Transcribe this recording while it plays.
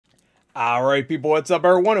Alright people, what's up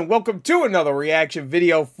everyone, and welcome to another reaction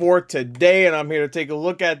video for today. And I'm here to take a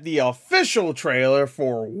look at the official trailer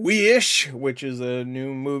for Wish, which is a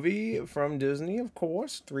new movie from Disney, of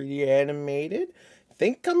course, 3D animated. I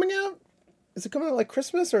think coming out, is it coming out like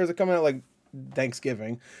Christmas or is it coming out like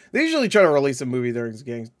Thanksgiving? They usually try to release a movie during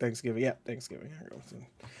Thanksgiving. Yeah, Thanksgiving. I don't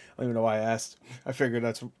even know why I asked. I figured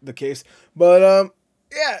that's the case. But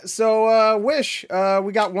yeah, so Wish,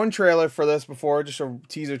 we got one trailer for this before, just a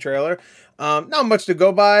teaser trailer. Not much to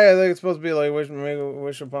go by. I think it's supposed to be like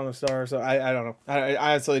Wish upon a star. So I don't know. I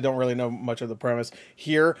honestly don't really know much of the premise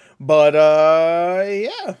here. But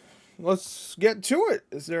yeah, let's get to it.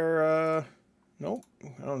 Is there nope.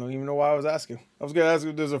 I don't even know why I was asking. I was gonna ask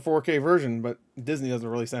if there's a 4K version, but Disney doesn't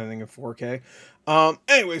release anything in 4K.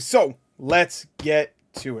 Anyway, so let's get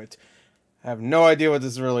to it. I have no idea what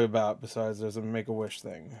this is really about, besides there's a Make-A-Wish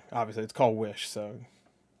thing. Obviously, it's called Wish, so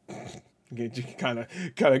you can kind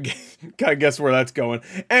of guess where that's going.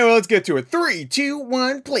 Anyway, let's get to it. 3, 2,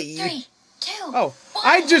 1, please. 3, 2. Oh, 1.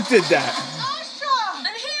 I just did that. Asha!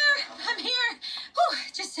 I'm here. Whew,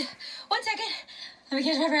 just 1 second. Let me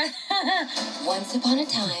catch my breath. Once upon a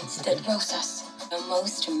time stood Rosas, the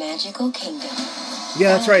most magical kingdom.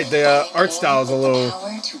 Yeah, that's right. The art style is a little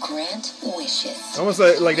power to grant wishes. Almost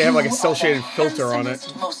like they have like a cel shaded filter on it.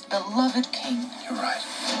 Most beloved king. You're right.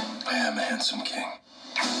 I am a handsome king.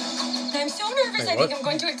 I'm so nervous. I think I'm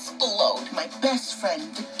going to explode. My best friend,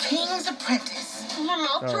 the king's apprentice. My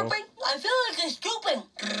mouth drooping. I feel like it's drooping.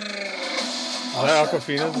 Is that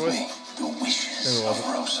Aquafina's voice? The wishes of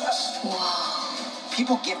Rosas. Wow.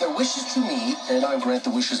 People give their wishes to me, and I grant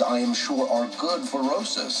the wishes I am sure are good for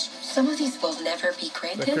Rosas. Some of these will never be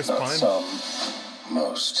granted. Not some.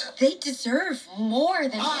 Most. They deserve more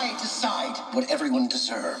than I decide what everyone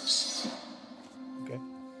deserves. Okay.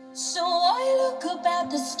 So I look up at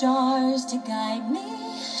the stars to guide me.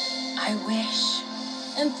 I wish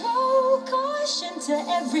and throw caution to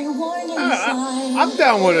every warning sign. I'm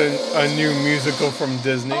down with a new musical from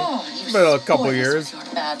Disney. It's been a couple years.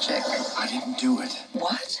 Magic. I didn't do it.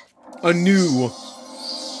 What? A new.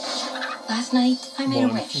 Last night I made a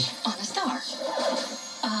wish on a star.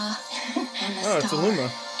 And the Oh, it's star Illuma.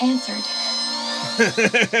 answered.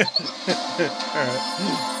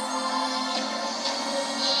 Alright.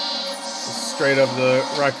 Straight up the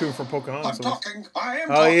raccoon from Pocahontas. I'm talking. I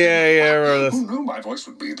am Oh, talking. yeah, I remember this. Who knew my voice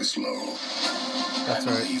would be this low? That's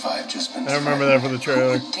I right. believe I've just been I remember that from the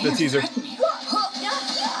trailer, the teaser.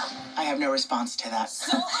 I have no response to that.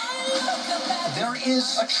 There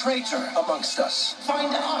is a traitor amongst us.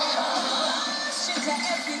 Find Asha.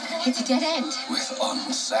 It's a dead end. With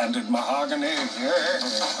unsanded mahogany.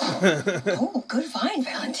 Oh, good find,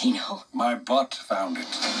 Valentino. My butt found it.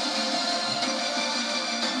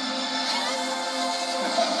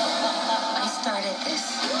 I started this.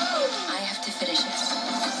 I have to finish it.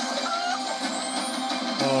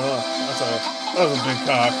 Oh no, that was a big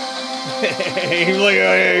cock. He's like a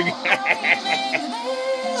egg.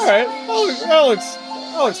 Alright, that looks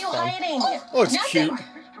What are you fun. hiding? That looks Nothing. cute.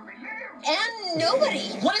 And nobody.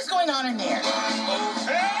 What is going on in there?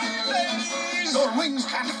 Okay, ladies. Your wings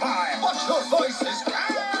can't fly, but your voices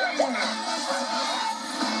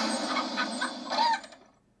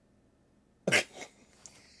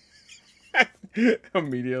can.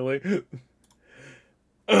 Immediately.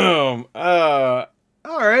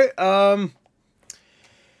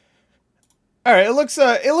 All right,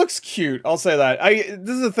 it looks cute. I'll say that.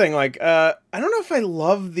 This is the thing, like, I don't know if I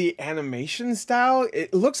love the animation style.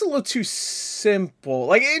 It looks a little too simple.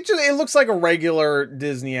 Like, it looks like a regular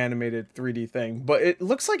Disney animated 3D thing, but it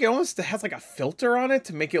looks like it almost has like a filter on it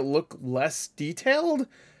to make it look less detailed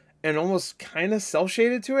and almost kind of cel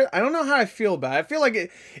shaded to it. I don't know how I feel about it. I feel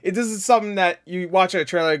like this is something that you watch a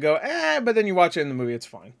trailer and go, but then you watch it in the movie, it's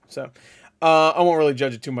fine. So, I won't really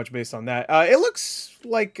judge it too much based on that. It looks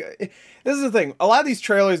like, this is the thing, a lot of these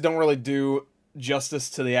trailers don't really do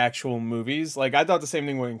justice to the actual movies. Like, I thought the same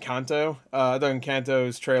thing with Encanto. I thought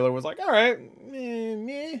Encanto's trailer was like, alright,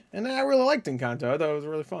 meh, and I really liked Encanto. I thought it was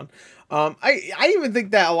really fun. I even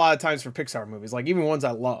think that a lot of times for Pixar movies, like even ones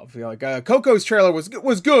I love, you know, like Coco's trailer was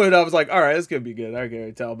good. I was like, alright, this could be good. I can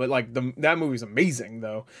already tell. But like that movie's amazing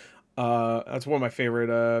though. That's one of my favorite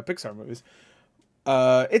Pixar movies.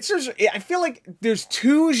 It's just, I feel like there's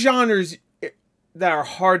two genres that are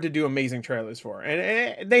hard to do amazing trailers for,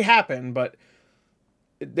 and they happen, but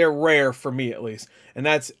they're rare for me at least. And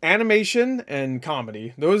that's animation and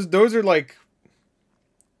comedy. Those are like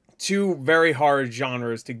two very hard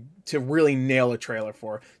genres to really nail a trailer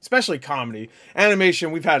for, especially comedy.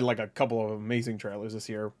 Animation, we've had like a couple of amazing trailers this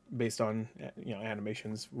year based on, you know,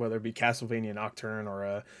 animations, whether it be Castlevania Nocturne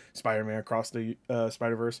or Spider-Man Across the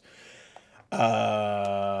Spider-Verse.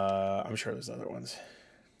 I'm sure there's other ones.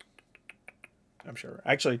 I'm sure.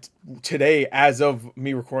 Actually, today, as of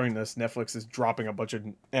me recording this, Netflix is dropping a bunch of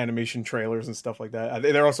animation trailers and stuff like that.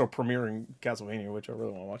 They're also premiering Castlevania, which I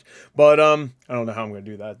really want to watch. But I don't know how I'm going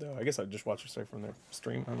to do that, though. I guess I'd just watch it straight from their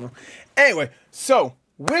stream. I don't know. Anyway, so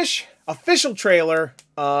Wish official trailer.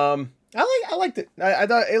 I liked it. I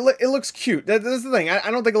thought it looks cute. That's the thing. I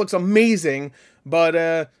don't think it looks amazing, but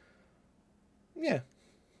yeah,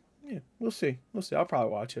 we'll see. I'll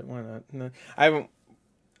probably watch it. Why not?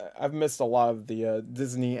 I've missed a lot of the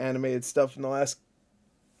Disney animated stuff in the last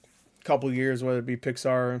couple of years, whether it be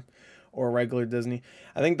Pixar or regular Disney.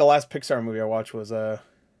 I think the last Pixar movie I watched was I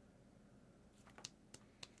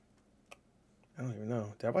don't even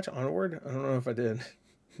know. Did I watch Onward? I don't know if I did.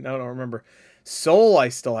 No, I don't remember. Soul I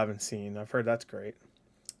still haven't seen. I've heard that's great.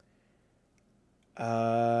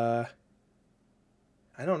 I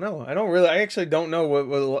don't know. I actually don't know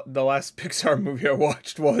what the last Pixar movie I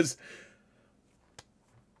watched was.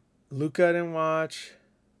 Luca I didn't watch.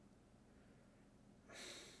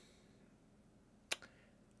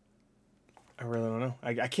 I really don't know.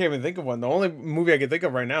 I can't even think of one. The only movie I can think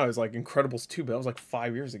of right now is like Incredibles 2, but that was like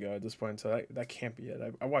 5 years ago at this point, so that can't be it.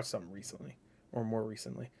 I watched something recently, or more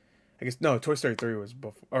recently. I guess, no, Toy Story 3 was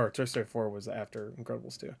before, or Toy Story 4 was after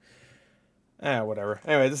Incredibles 2. Whatever.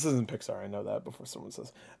 Anyway, this isn't Pixar. I know that before someone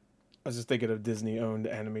says. I was just thinking of Disney-owned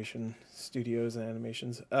animation studios and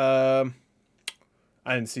animations.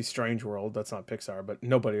 I didn't see Strange World. That's not Pixar, but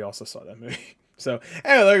nobody also saw that movie. So,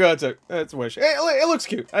 anyway, there you go. That's Wish. It looks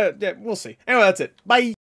cute. Yeah, we'll see. Anyway, that's it. Bye.